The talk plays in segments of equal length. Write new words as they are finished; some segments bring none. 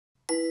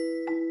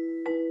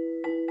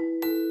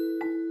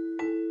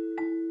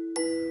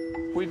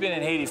We've been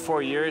in Haiti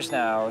 4 years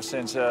now,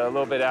 since a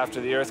little bit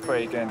after the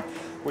earthquake, and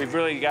we've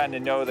really gotten to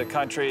know the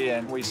country,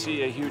 and we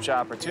see a huge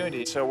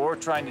opportunity. So what we're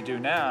trying to do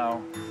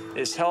now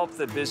is help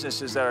the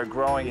businesses that are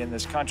growing in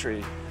this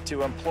country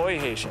to employ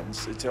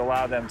Haitians, to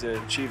allow them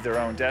to achieve their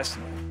own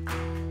destiny.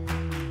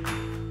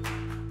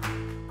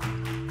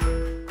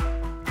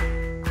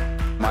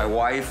 My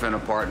wife and a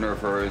partner of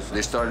hers,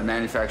 they started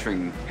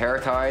manufacturing hair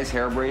ties,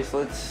 hair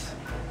bracelets,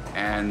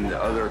 and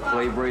other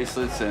clay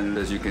bracelets. And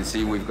as you can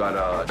see, we've got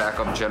a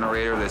backup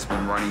generator that's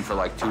been running for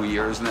like 2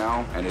 years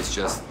now, and it's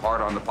just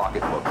hard on the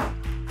pocketbook.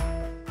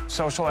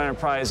 Social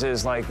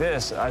enterprises like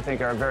this, I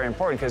think, are very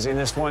important because in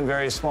this one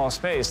very small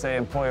space, they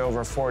employ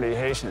over 40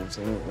 Haitians.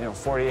 And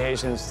 40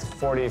 Haitians,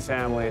 40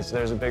 families,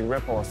 there's a big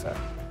ripple effect.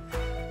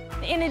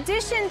 In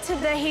addition to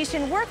the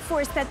Haitian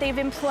workforce that they've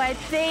employed,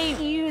 they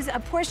use a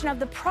portion of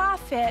the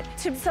profit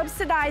to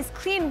subsidize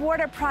clean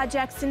water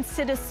projects in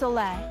Cité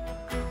Soleil.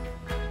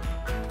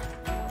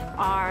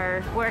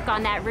 Our work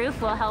on that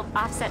roof will help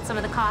offset some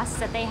of the costs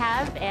that they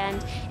have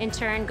and, in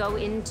turn, go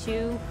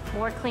into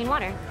more clean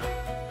water.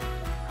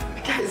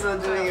 You guys are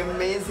doing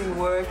amazing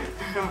work.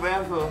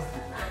 Bravo.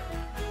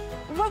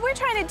 What we're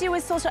trying to do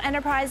with social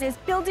enterprise is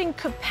building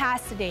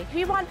capacity.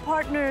 We want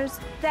partners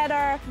that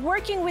are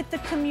working with the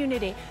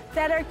community,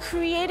 that are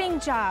creating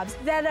jobs,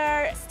 that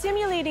are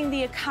stimulating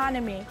the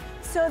economy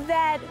so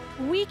that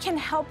we can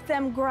help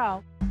them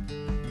grow.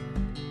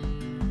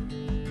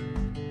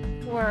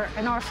 We're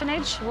an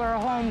orphanage, we're a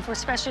home for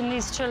special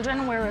needs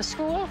children, we're a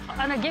school.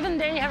 On a given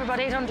day, you have about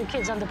 800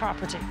 kids on the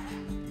property.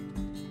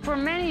 For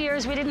many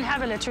years, we didn't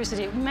have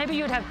electricity. Maybe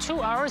you'd have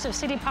 2 hours of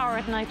city power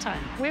at nighttime.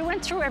 We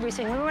went through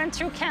everything. We went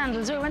through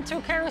candles, we went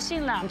through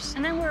kerosene lamps,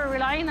 and then we were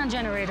relying on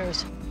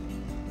generators.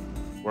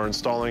 We're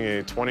installing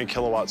a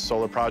 20-kilowatt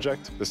solar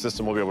project. The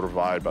system will be able to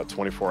provide about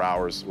 24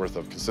 hours worth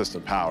of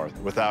consistent power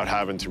without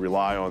having to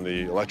rely on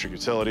the electric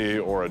utility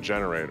or a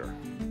generator.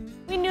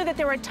 We knew that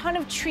there were a ton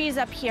of trees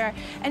up here,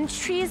 and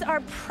trees are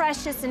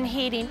precious in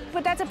Haiti,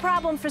 but that's a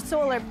problem for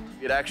solar.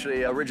 It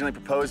actually originally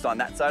proposed on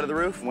that side of the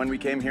roof. When we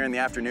came here in the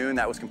afternoon,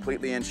 that was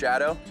completely in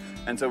shadow,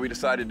 and so we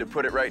decided to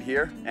put it right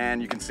here.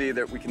 And you can see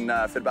that we can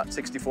fit about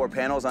 64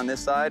 panels on this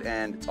side,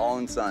 and it's all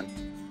in sun.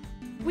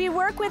 We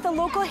work with a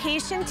local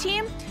Haitian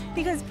team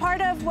because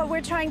part of what we're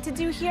trying to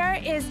do here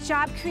is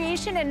job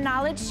creation and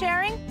knowledge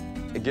sharing.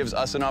 It gives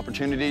us an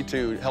opportunity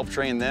to help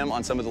train them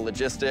on some of the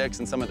logistics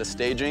and some of the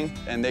staging,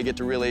 and they get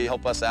to really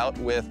help us out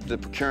with the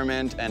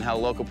procurement and how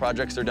local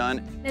projects are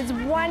done. It's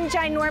one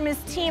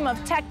ginormous team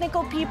of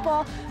technical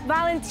people,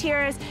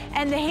 volunteers,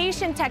 and the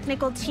Haitian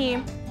technical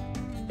team.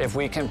 If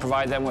we can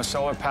provide them with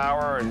solar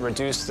power and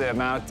reduce the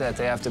amount that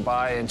they have to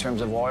buy in terms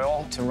of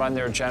oil to run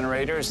their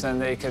generators, then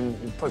they can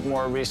put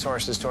more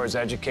resources towards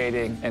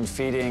educating and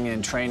feeding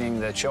and training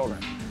the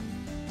children.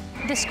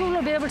 The school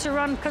will be able to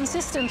run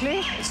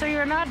consistently, so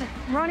you're not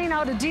running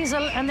out of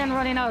diesel and then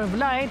running out of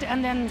light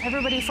and then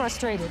everybody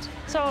frustrated.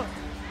 So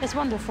it's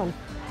wonderful.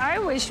 I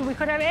wish we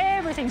could have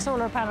everything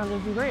solar panel. It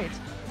would be great,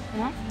 you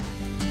know?